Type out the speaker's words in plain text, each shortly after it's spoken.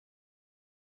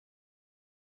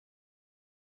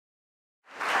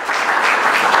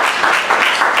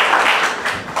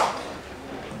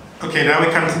Okay, now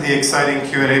we come to the exciting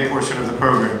Q&A portion of the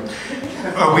program.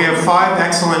 We have 5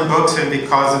 excellent books, and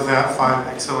because of that, 5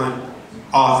 excellent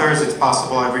authors, it's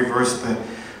possible I've reversed the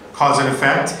cause and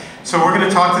effect. So we're going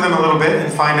to talk to them a little bit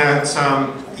and find out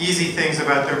some easy things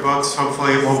about their books.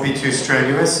 Hopefully it won't be too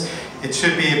strenuous. It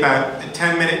should be about a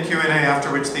 10-minute Q&A, after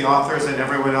which the authors and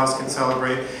everyone else can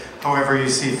celebrate however you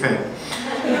see fit.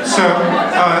 So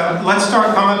let's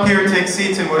start. Come up here, take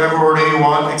seats in whatever order you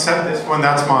want, except this one,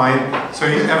 that's mine. So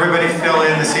everybody fill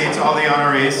in the seats, all the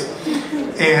honorees.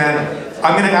 And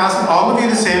I'm going to ask all of you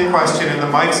the same question, and the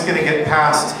mic's going to get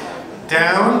passed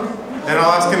down. Then I'll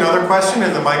ask another question,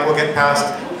 and the mic will get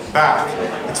passed back.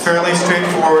 It's fairly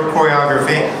straightforward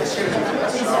choreography.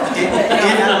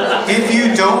 If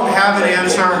you don't have an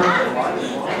answer,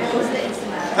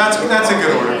 that's a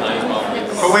good order.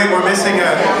 But wait, we're missing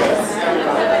a...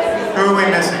 Who are we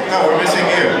missing? No, we're missing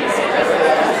you.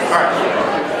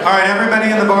 All right,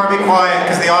 everybody in the bar be quiet,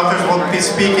 because the authors will be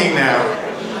speaking now.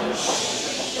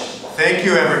 Thank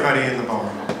you, everybody in the bar.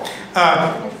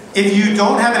 If you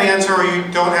don't have an answer, or you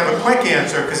don't have a quick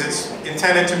answer, because it's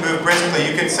intended to move briskly,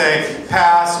 you can say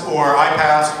pass, or I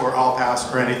pass, or I'll pass,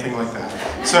 or anything like that.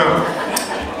 So,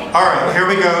 all right, here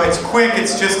we go. It's quick.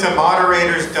 It's just a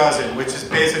moderator's dozen, which is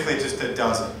basically just a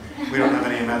dozen. We don't have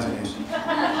any imagination.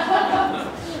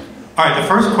 All right, the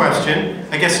first question,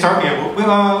 I guess start, yeah, we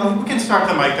can start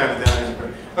the mic down to that.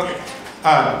 Okay.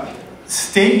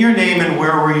 State your name and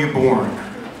where were you born?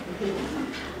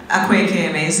 Akwaeke,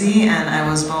 Emezi, and I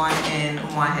was born in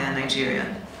Umuahia, Nigeria.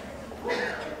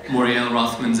 Moriel,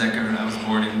 Rothman-Zecher, I was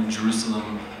born in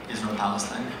Jerusalem, Israel,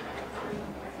 Palestine.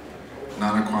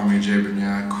 Kwame,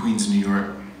 Adjei-Brenyah, Queens, New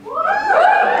York.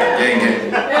 Gang,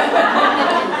 gang.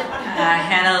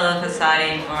 Lillith,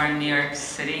 Assadi, born in New York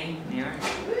City, New York.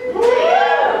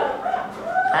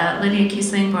 Lydia,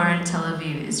 Kiesling, born in Tel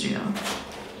Aviv, Israel.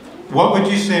 What would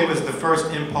you say was the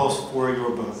first impulse for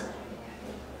your book?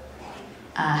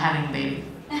 Having a baby.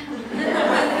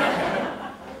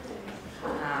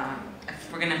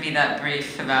 If we're going to be that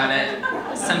brief about it,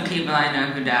 some people I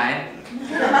know who died. You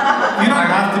don't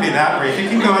have to be that brief. You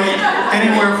can go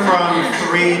anywhere from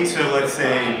 3 to, let's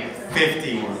say,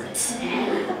 50 words.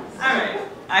 Alright.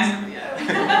 I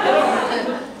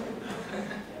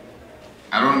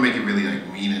don't want to make it really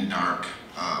like mean and dark,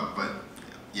 but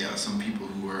yeah, some people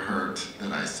who were hurt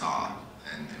that I saw,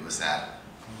 and it was that.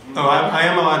 Oh, I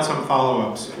am allowed some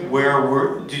follow-ups.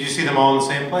 Did you see them all in the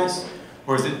same place?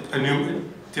 Or is it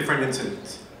different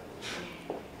incidents?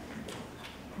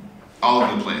 All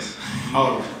over the place. All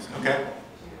over the place, okay.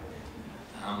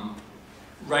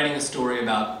 Writing a story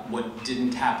about what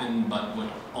didn't happen, but what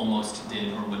almost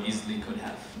did, or what easily could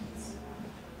have.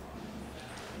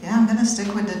 Yeah, I'm gonna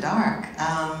stick with the dark.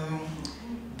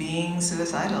 Being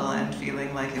suicidal and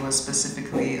feeling like it was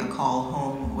specifically a call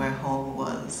home, where home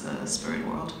was a spirit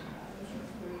world.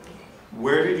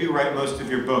 Where did you write most of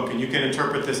your book? And you can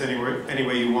interpret this any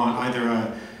way you want, either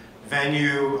a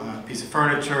venue, a piece of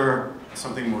furniture,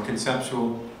 something more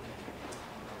conceptual.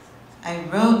 I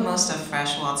wrote most of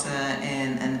Freshwater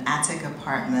in an attic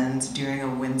apartment during a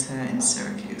winter in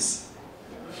Syracuse.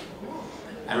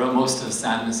 I wrote most of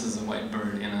Sadness as a White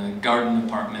Bird in a garden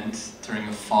apartment during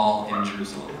a fall in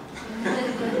Jerusalem.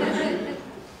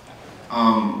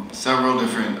 Several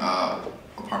different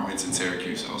apartments in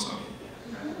Syracuse also.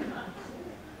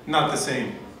 Not the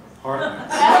same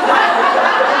apartments.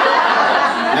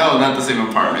 No, not the same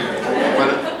apartment,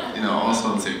 but you know,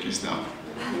 also in Syracuse now.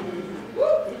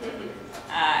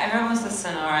 I wrote most of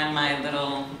Sonora in my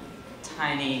little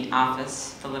tiny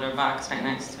office, the litter box right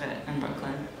next to it in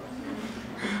Brooklyn.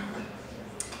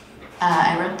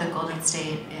 I wrote The Golden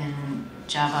State in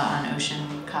Java on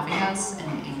Ocean Coffee House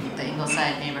in the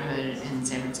Ingleside neighborhood in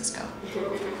San Francisco.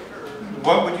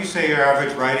 What would you say your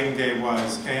average writing day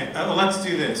was? And let's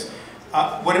do this.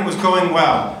 When it was going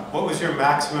well, what was your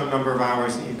maximum number of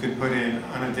hours that you could put in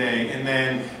on a day? And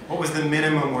then what was the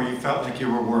minimum where you felt like you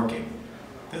were working?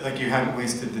 Like you hadn't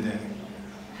wasted the day?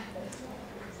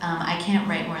 I can't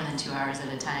write more than 2 hours at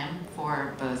a time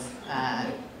for both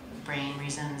brain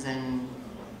reasons and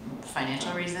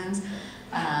financial reasons.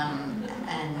 And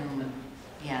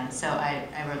yeah, so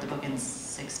I wrote the book in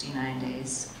 69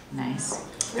 days. Nice.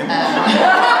 And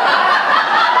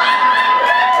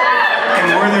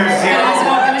were there zero...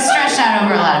 It was stretched out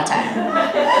over a lot of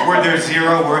time. Were there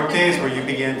 0 work days where you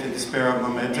began to despair of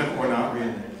momentum, or not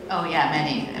really? Oh yeah,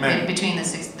 many. I mean, between the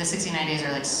 69 days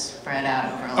are like spread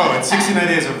out over a lot of time. Oh, it's 69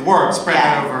 days of work spread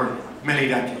out over many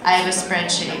decades. I have a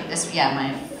spreadsheet. Yeah,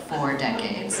 my 4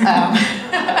 decades. Sorry.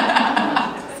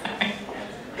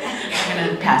 I'm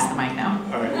gonna pass the mic now.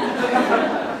 All right.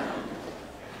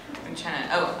 I'm trying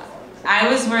to. Oh, I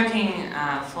was working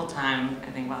time, I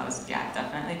think, while I was, yeah,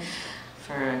 definitely,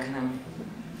 for a kind of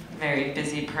very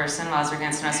busy person while I was working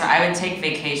on cinema. So I would take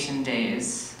vacation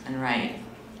days and write,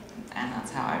 and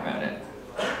that's how I wrote it.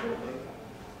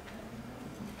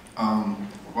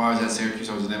 While I was at Syracuse,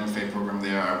 I was in the MFA program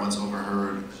there. I once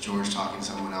overheard George talking to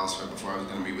someone else right before I was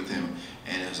going to meet with him,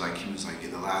 and it was like he was like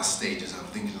in the last stages of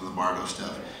thinking of the Bardo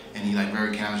stuff, and he like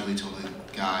very casually told the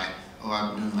guy, "Oh,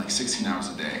 I'm doing like 16 hours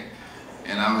a day,"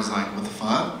 and I was like, "What the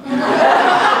fuck?" You know?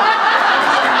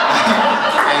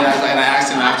 and I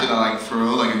asked him after that, like, for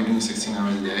real, like, are you doing 16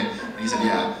 hours a day? And he said,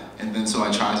 yeah. And then so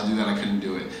I tried to do that, I couldn't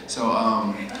do it. So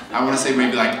I want to say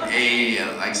maybe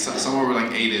like somewhere with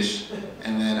like 8-ish,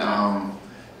 and then.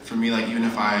 For me, like even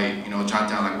if I, jot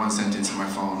down like one sentence in my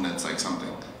phone, that's like something.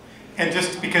 And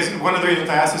just because one of the reasons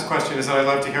I asked this question is that I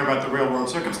love to hear about the real world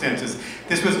circumstances.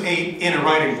 This was in a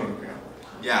writing program.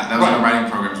 Yeah, that was in a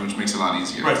writing program, which makes it a lot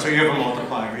easier. Right, so you have a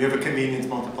multiplier. You have a convenience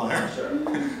multiplier. Sure.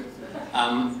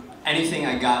 Anything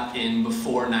I got in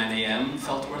before 9 a.m.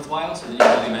 felt worthwhile, so that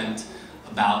usually meant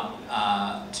about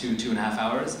 2.5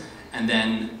 hours. And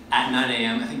then at 9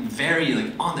 a.m., I think very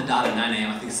like on the dot at 9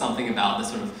 a.m., I think something about the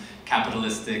sort of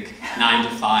capitalistic 9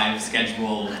 to 5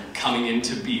 schedule coming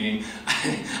into being.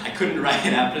 I couldn't write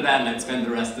it after that, and I'd spend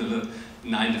the rest of the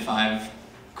 9 to 5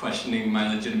 questioning my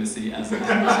legitimacy as a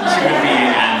human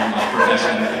being and my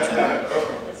profession, etc.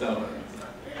 So.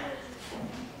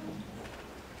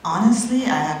 Honestly,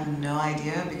 I have no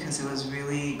idea because it was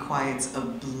really quite a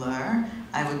blur.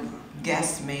 I would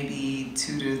guess maybe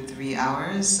 2 to 3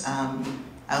 hours.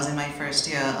 I was in my first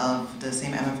year of the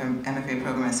same MFA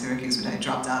program at Syracuse, which I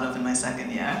dropped out of in my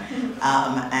second year.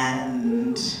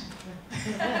 And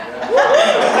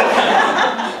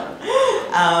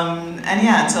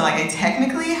yeah, so like I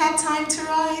technically had time to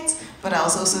write, but I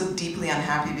was also deeply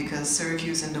unhappy because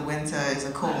Syracuse in the winter is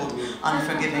a cold,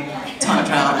 unforgiving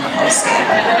tundra on the coastal.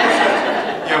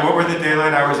 Yeah, what were the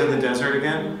daylight hours in the desert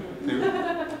again?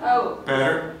 Oh.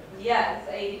 Better? Yes,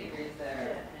 80 degrees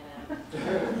there.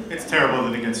 It's terrible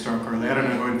that it gets dark early. I don't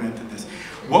know who invented this.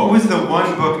 What was the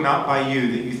one book not by you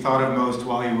that you thought of most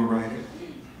while you were writing?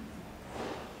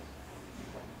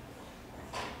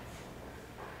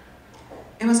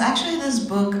 It was actually this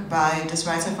book by this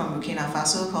writer from Burkina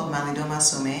Faso called Malidoma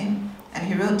Somé, and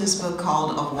he wrote this book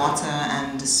called Of Water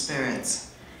and the Spirit.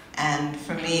 And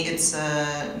for me, it's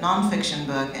a non-fiction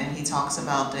book, and he talks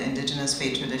about the indigenous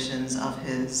faith traditions of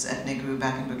his ethnic group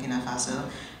back in Burkina Faso.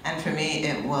 And for me,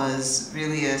 it was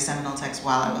really a seminal text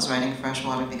while I was writing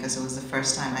Freshwater because it was the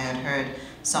first time I had heard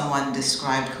someone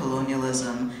describe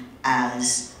colonialism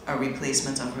as a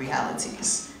replacement of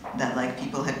realities. That like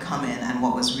people had come in and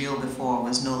what was real before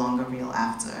was no longer real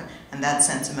after. And that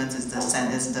sentiment is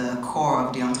the core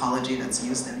of the ontology that's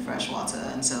used in Freshwater.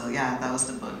 And so yeah, that was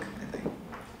the book, I think.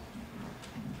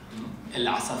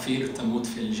 العصافير تموت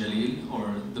في الجليل,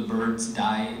 or The Birds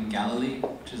Die in Galilee,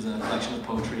 which is a collection of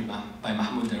poetry by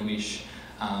Mahmoud Darwish,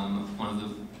 one of the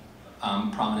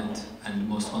prominent and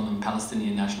most well-known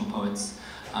Palestinian national poets.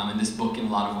 And this book, in a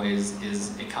lot of ways,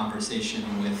 is a conversation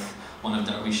with one of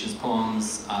Darwish's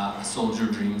poems, A Soldier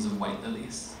Dreams of White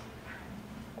Lilies.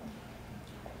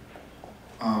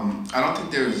 I don't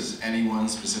think there's any one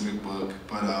specific book,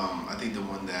 but I think the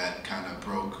one that kind of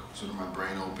broke sort of my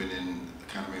brain open and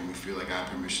kind of made me feel like I had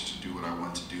permission to do what I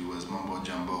want to do was Mumbo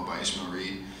Jumbo by Ishmael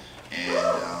Reed. And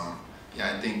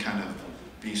yeah, I think kind of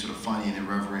being sort of funny and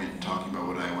irreverent, talking about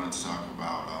what I wanted to talk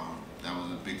about, that was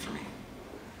big for me.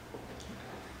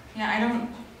 Yeah, I don't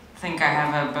think I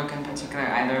have a book in particular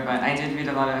either, but I did read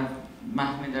a lot of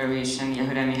Mahmoud Darwish and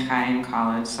Yehuda Michai in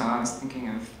college, so I was thinking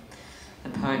of the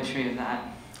poetry of that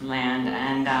land,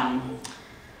 and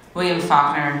William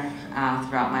Faulkner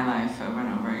throughout my life over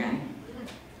and over again.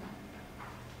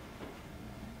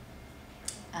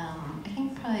 I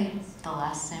think probably The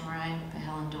Last Samurai by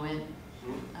Helen DeWitt.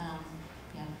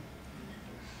 Yeah.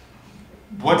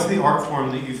 What's the art form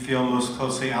that you feel most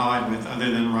closely allied with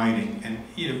other than writing? And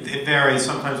it varies.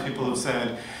 Sometimes people have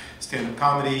said stand-up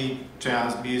comedy,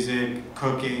 jazz music,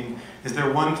 cooking. Is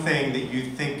there one thing that you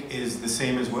think is the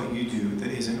same as what you do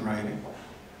that isn't writing?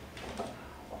 The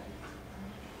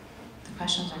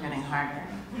questions are getting harder.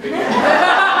 Toward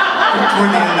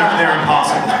the end, they're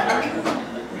impossible.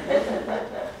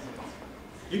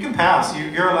 You can pass.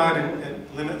 You're allowed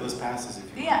limitless passes if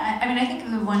you want. Yeah, I mean, I think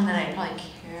the one that I probably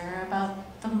care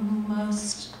about the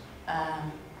most, no,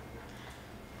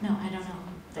 I don't know.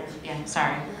 Yeah,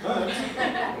 sorry.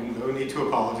 No need to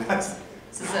apologize.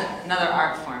 This is another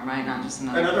art form, right? Not just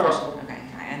another question. Okay,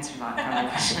 I answered that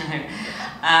question.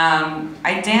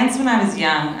 I danced when I was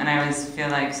young, and I always feel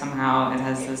like somehow it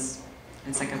has this,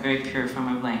 it's like a very pure form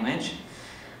of language.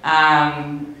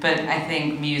 But I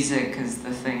think music is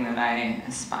the thing that I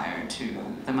aspire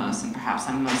to the most, and perhaps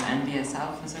I'm most envious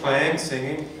of. Is it Playing,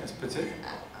 singing, that's it.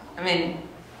 I mean,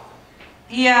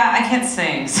 yeah, I can't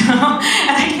sing, so and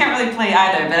I can't really play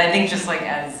either. But I think just like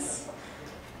as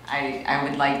I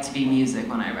would like to be music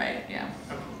when I write. Yeah.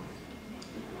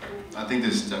 I think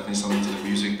there's definitely something to the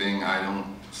music thing. I don't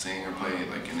sing or play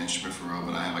like an instrument for real,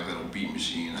 but I have like a little beat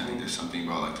machine. I think there's something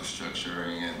about like the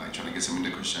structuring and like trying to get something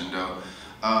to crescendo.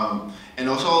 And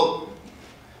also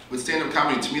with stand-up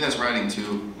comedy, to me that's writing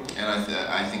too. And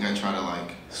I think I try to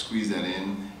like squeeze that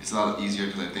in. It's a lot easier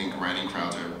because I think writing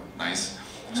crowds are nice.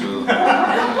 So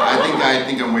I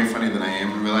think I'm way funnier than I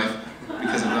am in real life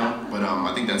because of them. But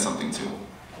I think that's something too.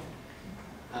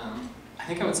 I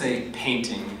think I would say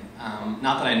painting.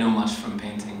 Not that I know much from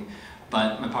painting,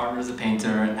 but my partner is a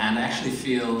painter, and I actually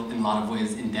feel in a lot of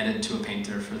ways indebted to a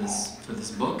painter for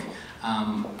this book.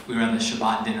 We were at a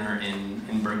Shabbat dinner in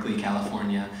Berkeley,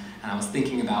 California, and I was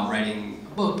thinking about writing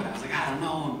a book, but I was like, I don't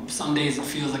know, some days it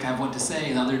feels like I have what to say,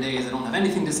 and other days I don't have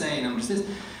anything to say, and I'm just this.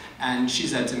 And she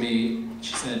said to me,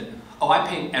 she said, oh, I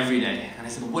paint every day. And I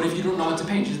said, well, what if you don't know what to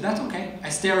paint? She said, that's okay. I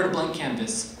stare at a blank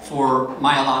canvas for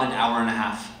my allotted hour and a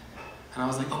half. And I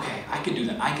was like, okay, I could do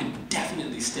that. I could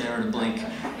definitely stare at a blank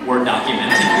Word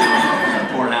document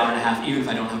for an hour and a half, even if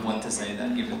I don't have what to say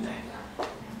that given day.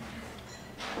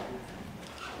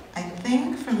 I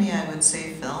think for me, I would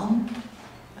say film.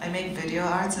 I make video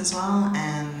arts as well,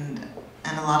 and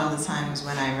a lot of the times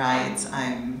when I write,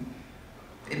 I'm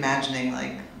imagining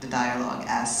like the dialogue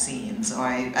as scenes, or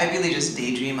I really just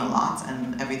daydream a lot,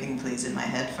 and everything plays in my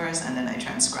head first, and then I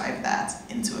transcribe that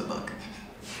into a book.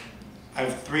 I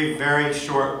have 3 very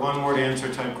short, one-word answer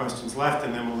type questions left,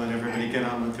 and then we'll let everybody get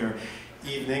on with their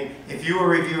evening. If you were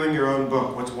reviewing your own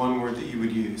book, what's one word that you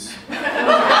would use?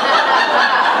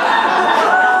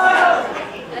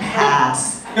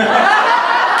 Pass.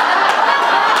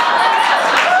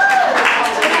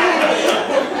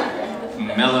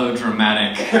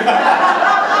 Melodramatic.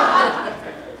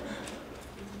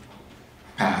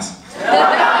 Pass.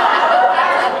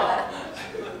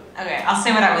 Okay, I'll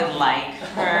say what I would like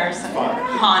first.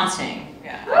 Haunting.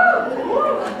 Yeah.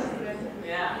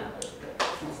 Yeah.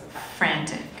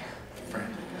 Frantic.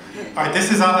 All right,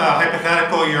 this is a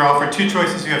hypothetical. You're offered 2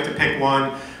 choices. You have to pick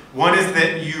one. One is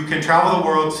that you can travel the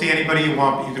world, see anybody you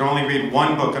want, but you can only read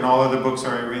one book, and all other books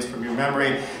are erased from your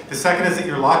memory. The second is that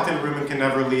you're locked in a room and can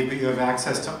never leave, but you have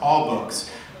access to all books.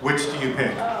 Which do you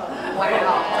pick?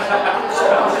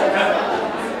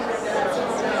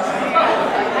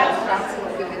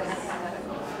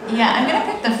 Yeah, I'm gonna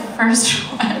pick the first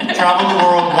one. Travel the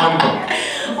world, one book.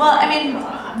 Well, I mean,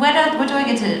 what do I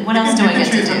get to? What else do I get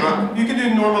to do? You can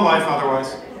do normal life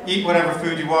otherwise. Eat whatever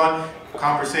food you want,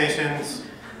 conversations,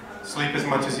 sleep as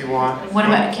much as you want. What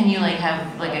about, can you like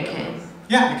have like a kid?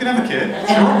 Yeah, you can have a kid.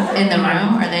 In the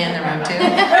room? Are they in the room too? Oh,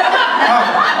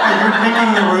 you're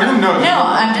picking the room? No. No,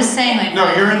 I'm just saying like. No,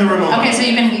 you're in the room alone. Okay, so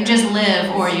you can just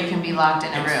live, or you can be locked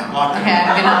in a room. Okay,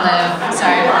 I'm gonna live.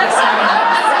 Sorry.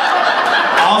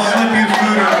 I'll slip you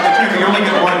food on the table. You only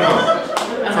get one book.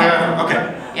 Okay. Forever. Okay.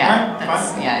 Yeah, All right,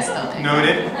 that's, fine. yeah, I still pick.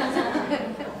 Noted.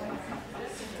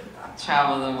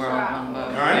 Travel the world, one book.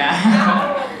 All right.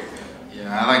 Yeah.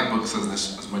 Yeah, I like books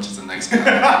as much as the next guy.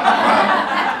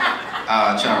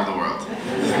 Travel the world.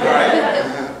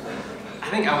 I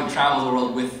think I would travel the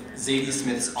world with Zadie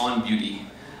Smith's On Beauty.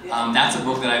 That's a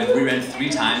book that I've reread 3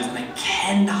 times, and I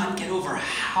cannot get over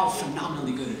how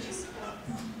phenomenally good it is.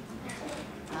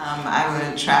 I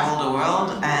would travel the world,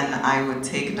 and I would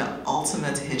take the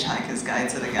ultimate Hitchhiker's Guide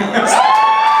to the Galaxy.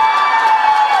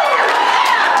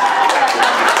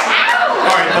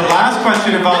 All right, the last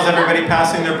question involves everybody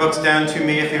passing their books down to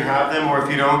me if you have them, or if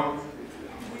you don't,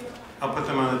 I'll put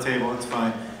them on the table, it's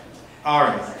fine. All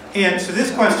right, and so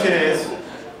this question is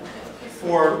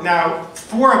for now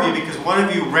 4 of you, because one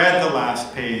of you read the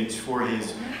last page for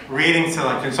his reading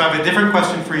selection. So I have a different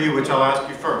question for you, which I'll ask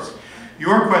you first.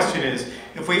 Your question is,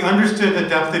 if we understood the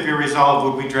depth of your resolve,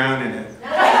 would we drown in it?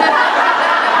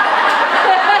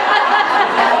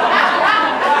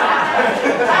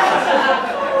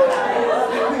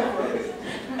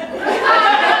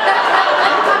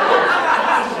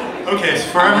 Okay, so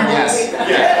for everyone, Yes.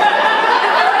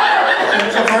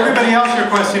 So for everybody else, your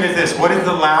question is this: what is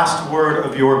the last word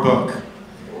of your book?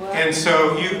 And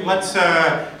so let's.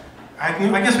 I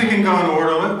guess we can go in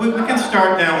order. We can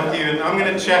start down with you, and I'm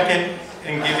going to check it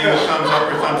and give you a thumbs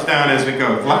up or thumbs down as we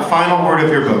go. Final word of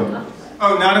your book.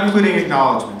 Oh, not including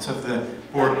acknowledgments of the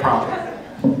board proper.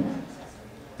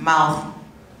 Mouth.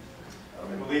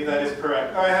 I believe that is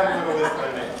correct. Oh, I have another list that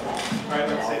I made. All right,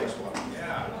 let's see this one.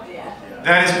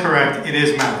 That is correct. It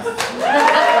is mouth.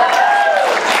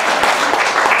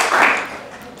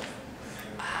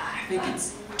 think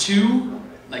it's two,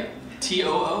 like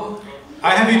T-O-O.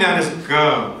 I have you down as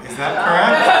go. Is that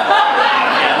correct?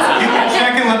 You can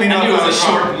check and let me know. I knew it was a if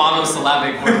short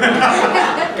monosyllabic word.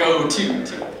 Go to.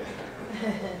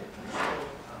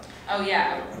 Oh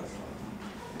yeah.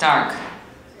 Dark.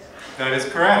 That is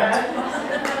correct.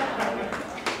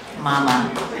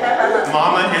 Mama.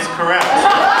 Mama is correct.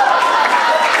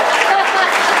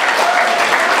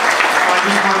 I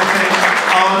just want to thank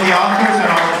all of the authors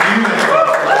and all